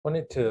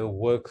Wanted to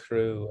work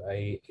through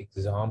an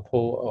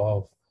example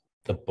of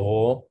the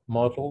Bohr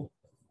model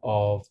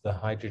of the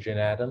hydrogen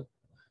atom.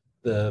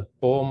 The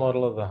Bohr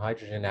model of the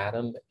hydrogen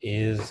atom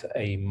is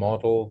a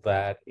model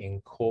that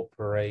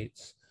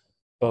incorporates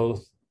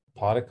both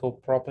particle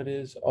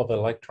properties of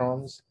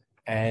electrons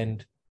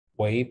and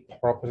wave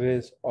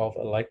properties of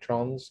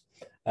electrons.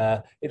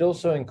 It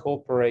also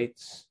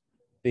incorporates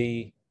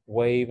the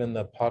wave and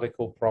the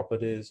particle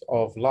properties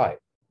of light,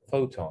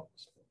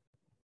 photons.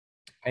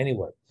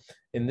 Anyway,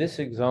 in this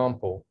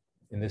example,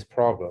 in this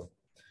problem,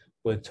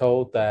 we're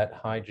told that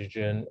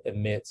hydrogen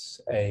emits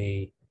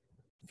a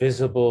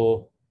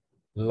visible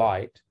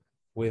light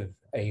with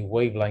a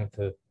wavelength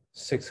of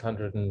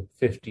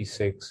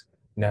 656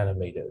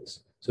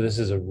 nanometers. So this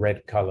is a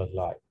red colored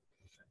light.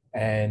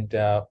 And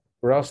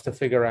we're asked to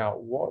figure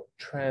out what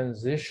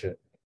transition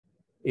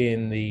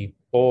in the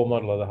Bohr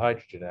model of the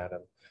hydrogen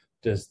atom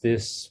does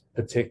this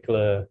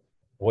particular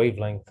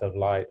wavelength of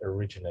light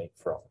originate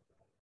from.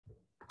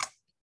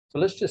 So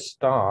let's just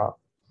start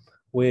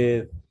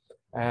with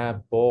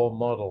our Bohr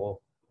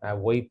model, our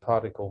wave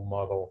particle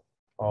model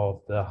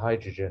of the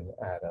hydrogen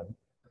atom.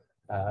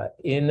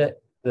 In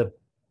the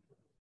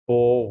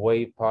Bohr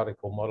wave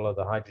particle model of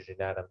the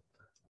hydrogen atom,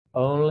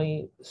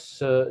 only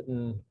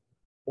certain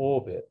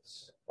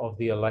orbits of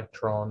the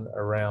electron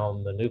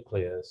around the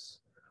nucleus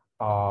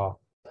are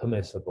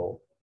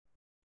permissible.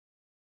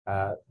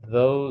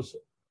 Those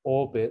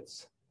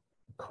orbits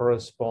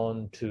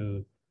correspond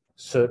to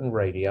certain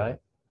radii.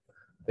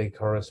 They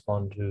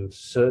correspond to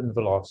certain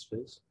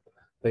velocities.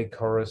 They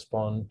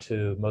correspond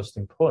to, most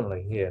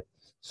importantly here,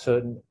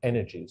 certain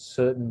energies,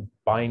 certain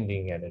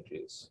binding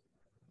energies.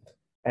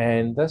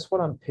 And that's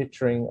what I'm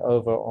picturing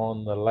over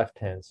on the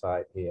left-hand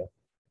side here,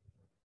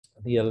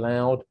 the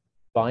allowed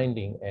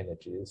binding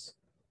energies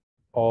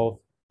of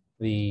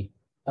the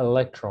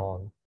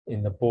electron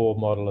in the Bohr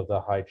model of the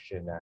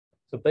hydrogen atom.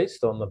 So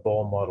based on the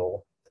Bohr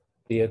model,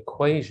 the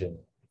equation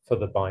for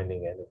the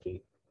binding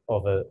energy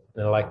of an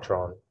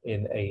electron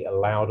in an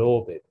allowed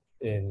orbit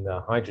in the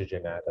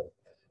hydrogen atom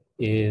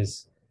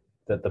is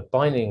that the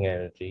binding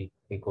energy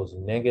equals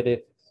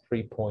negative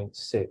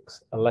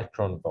 3.6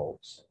 electron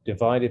volts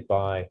divided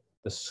by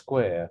the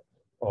square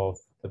of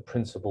the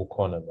principal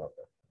quantum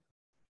number.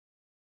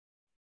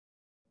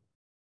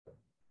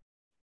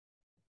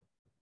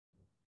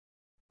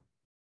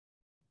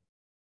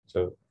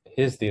 So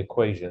here's the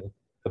equation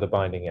for the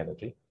binding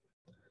energy.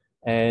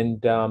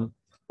 And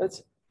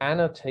let's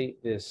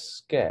annotate this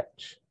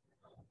sketch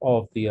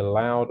of the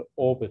allowed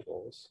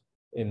orbitals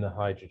in the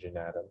hydrogen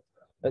atom.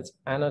 Let's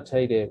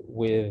annotate it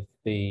with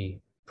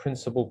the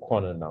principal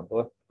quantum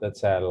number.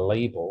 That's our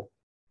label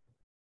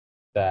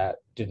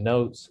that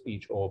denotes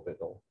each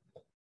orbital,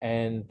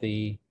 and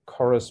the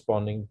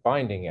corresponding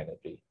binding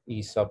energy,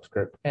 E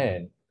subscript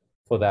n,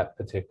 for that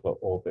particular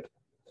orbital.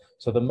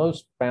 So the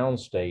most bound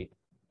state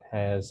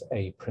has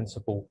a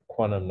principal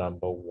quantum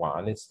number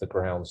 1. It's the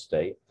ground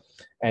state,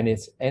 and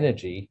its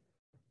energy,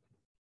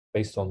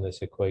 based on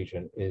this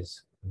equation,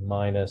 is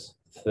minus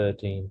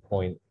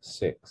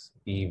 13.6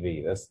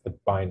 eV. That's the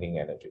binding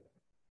energy.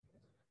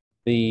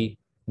 The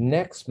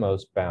next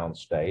most bound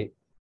state,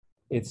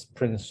 its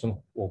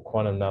principal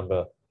quantum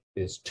number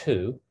is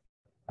 2.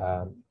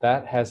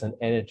 That has an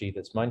energy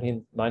that's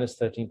minus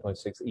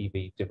 13.6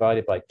 eV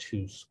divided by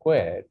 2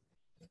 squared.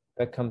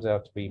 That comes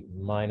out to be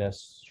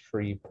minus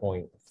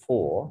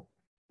 3.40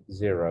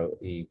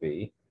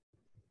 eV.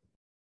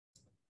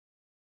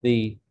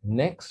 The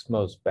next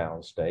most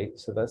bound state,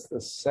 so that's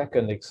the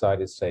second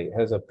excited state,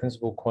 has a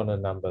principal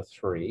quantum number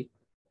 3,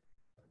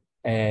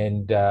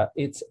 and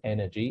its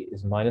energy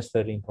is minus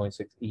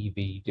 13.6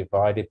 eV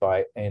divided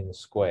by n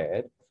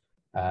squared.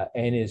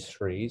 N is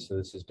 3, so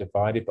this is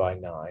divided by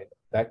 9.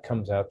 That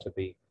comes out to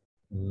be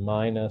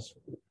minus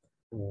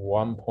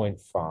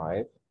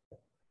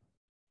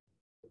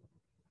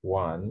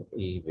 1.51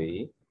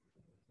 eV.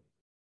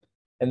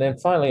 And then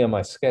finally on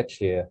my sketch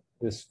here,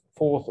 this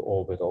fourth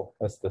orbital,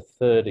 that's the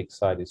third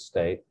excited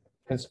state,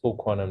 principal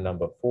quantum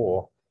number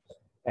 4,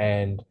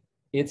 and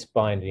its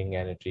binding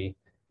energy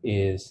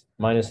is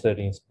minus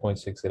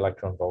 13.6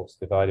 electron volts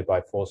divided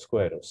by 4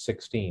 squared, or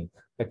 16.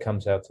 That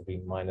comes out to be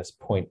minus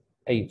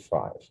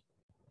 0.85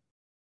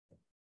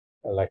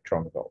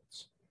 electron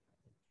volts.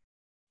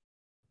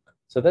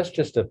 So that's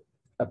just a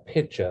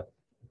picture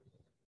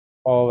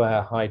of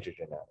our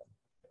hydrogen atom.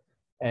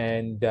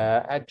 And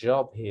our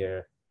job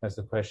here, as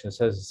the question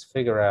says, is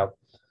figure out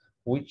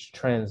which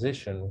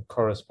transition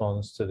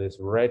corresponds to this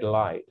red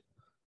light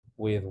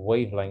with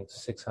wavelength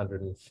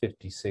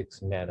 656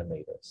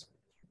 nanometers.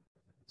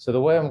 So the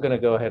way I'm going to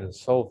go ahead and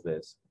solve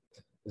this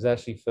is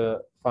actually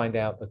find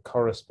out the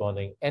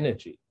corresponding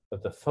energy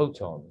of the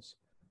photons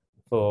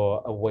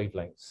for a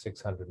wavelength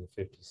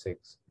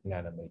 656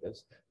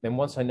 nanometers. Then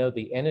once I know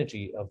the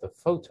energy of the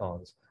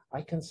photons,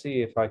 I can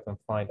see if I can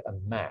find a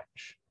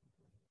match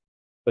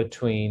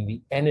between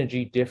the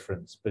energy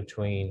difference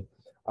between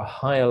a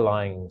higher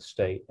lying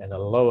state and a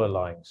lower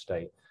lying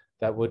state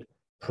that would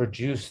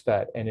produce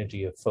that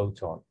energy of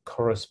photon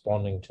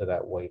corresponding to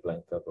that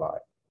wavelength of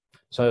light.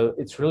 So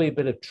it's really a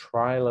bit of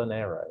trial and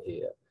error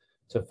here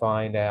to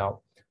find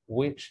out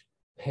which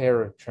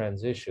pair of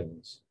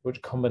transitions,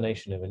 which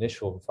combination of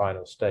initial and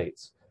final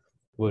states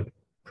would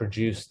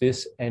produce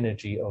this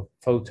energy of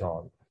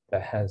photon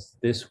that has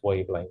this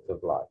wavelength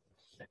of light.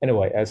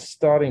 Anyway, as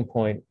starting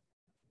point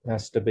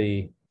has to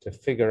be to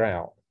figure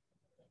out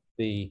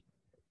the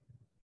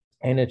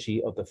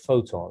energy of the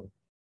photon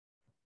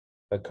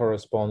that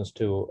corresponds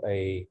to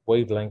a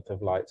wavelength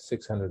of light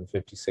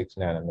 656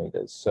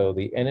 nanometers. So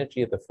the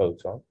energy of the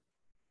photon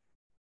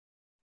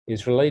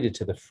is related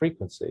to the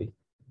frequency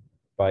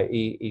by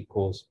E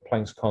equals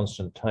Planck's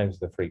constant times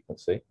the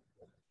frequency.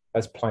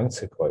 That's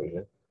Planck's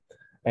equation.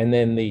 And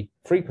then the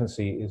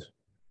frequency is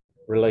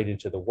related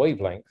to the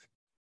wavelength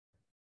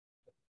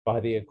by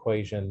the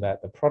equation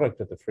that the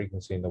product of the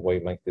frequency and the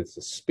wavelength is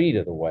the speed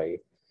of the wave.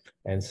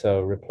 And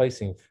so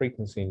replacing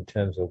frequency in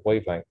terms of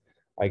wavelength,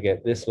 I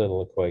get this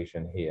little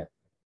equation here.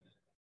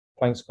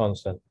 Planck's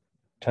constant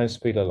times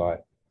speed of light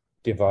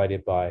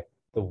divided by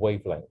the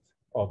wavelength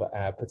of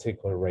our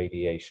particular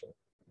radiation.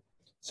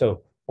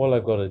 So all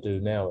I've got to do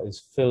now is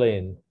fill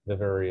in the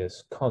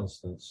various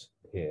constants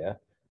here.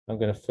 I'm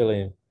going to fill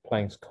in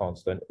Planck's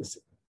constant. It's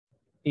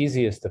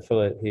easiest to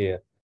fill it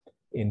here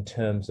in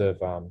terms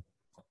of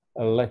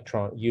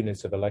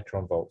units of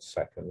electron volts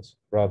seconds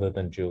rather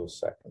than joules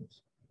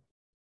seconds.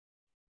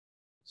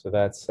 So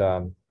that's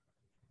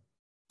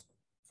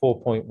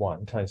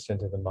 4.1 times 10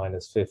 to the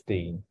minus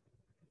 15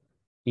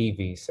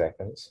 eV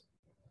seconds.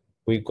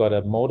 We've got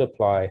to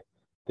multiply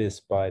this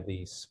by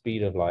the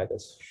speed of light.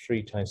 That's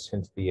 3 times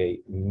 10 to the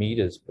 8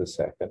 meters per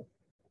second.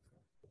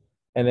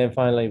 And then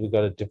finally, we've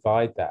got to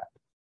divide that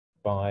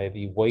by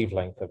the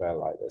wavelength of our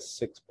light. That's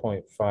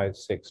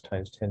 6.56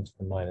 times 10 to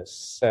the minus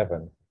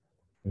 7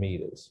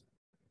 meters.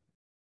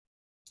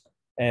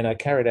 And I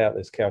carried out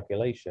this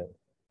calculation,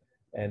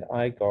 and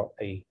I got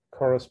a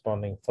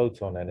corresponding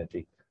photon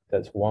energy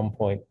that's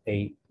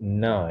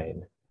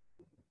 1.89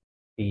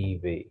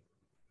 eV.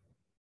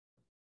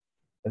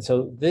 And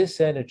so this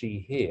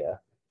energy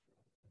here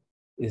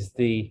is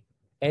the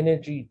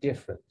energy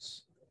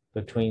difference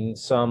between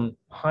some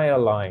higher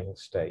lying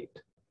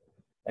state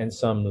and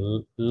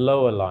some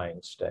lower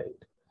lying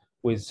state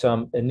with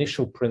some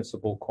initial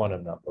principal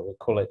quantum number. We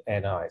call it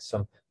Ni,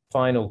 some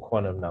final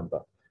quantum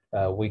number.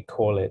 We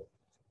call it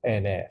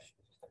Nf.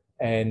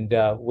 And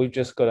we've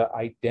just got to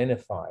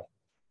identify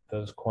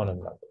those quantum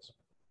numbers.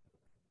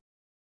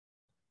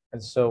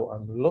 And so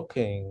I'm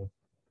looking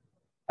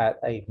at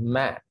a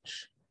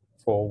match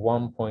for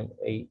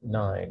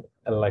 1.89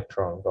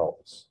 electron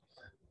volts.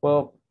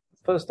 Well,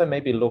 first I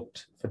maybe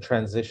looked for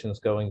transitions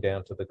going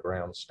down to the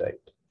ground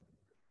state.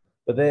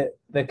 But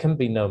there can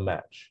be no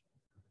match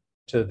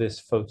to this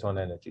photon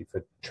energy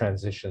for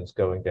transitions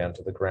going down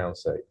to the ground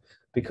state,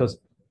 because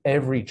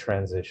every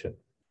transition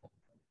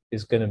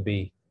is going to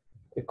be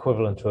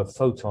equivalent to a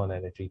photon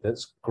energy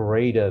that's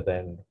greater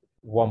than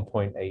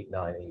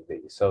 1.89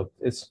 eV. So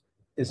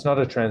it's not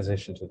a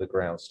transition to the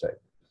ground state.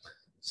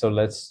 So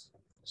let's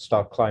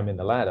start climbing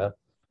the ladder.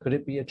 Could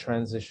it be a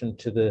transition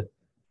to the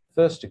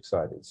first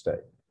excited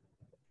state?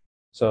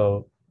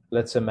 So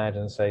let's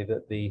imagine, say,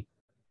 that the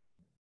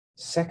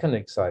second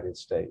excited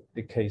state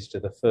decays to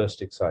the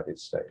first excited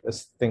state.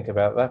 Let's think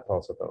about that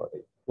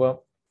possibility.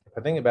 Well, if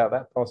I think about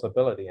that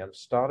possibility, I'm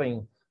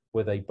starting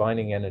with a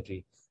binding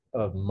energy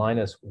of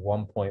minus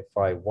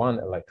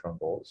 1.51 electron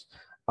volts.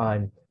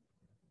 I'm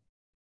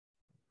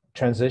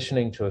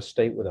transitioning to a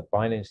state with a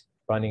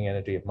binding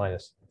energy of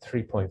minus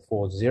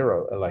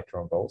 3.40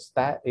 electron volts.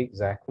 That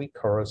exactly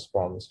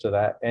corresponds to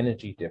that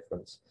energy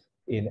difference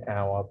in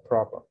our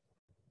problem.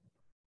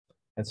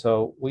 And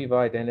so we've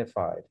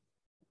identified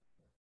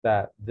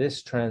that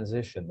this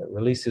transition that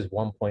releases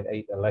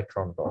 1.8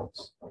 electron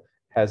volts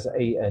has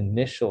an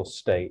initial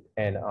state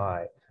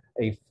Ni,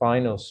 a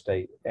final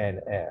state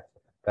Nf,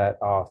 that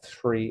are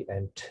 3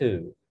 and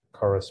 2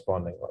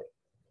 correspondingly.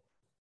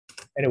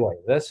 Anyway,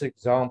 this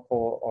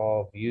example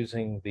of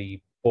using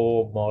the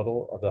Bohr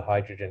model of the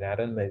hydrogen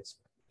atom, it's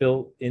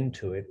built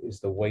into it is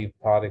the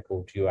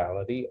wave-particle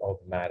duality of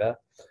matter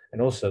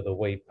and also the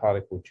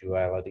wave-particle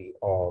duality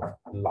of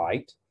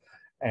light.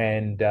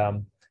 And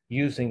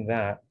using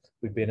that,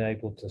 we've been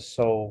able to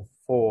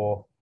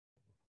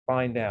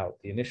find out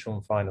the initial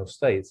and final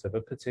states of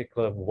a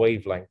particular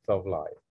wavelength of light.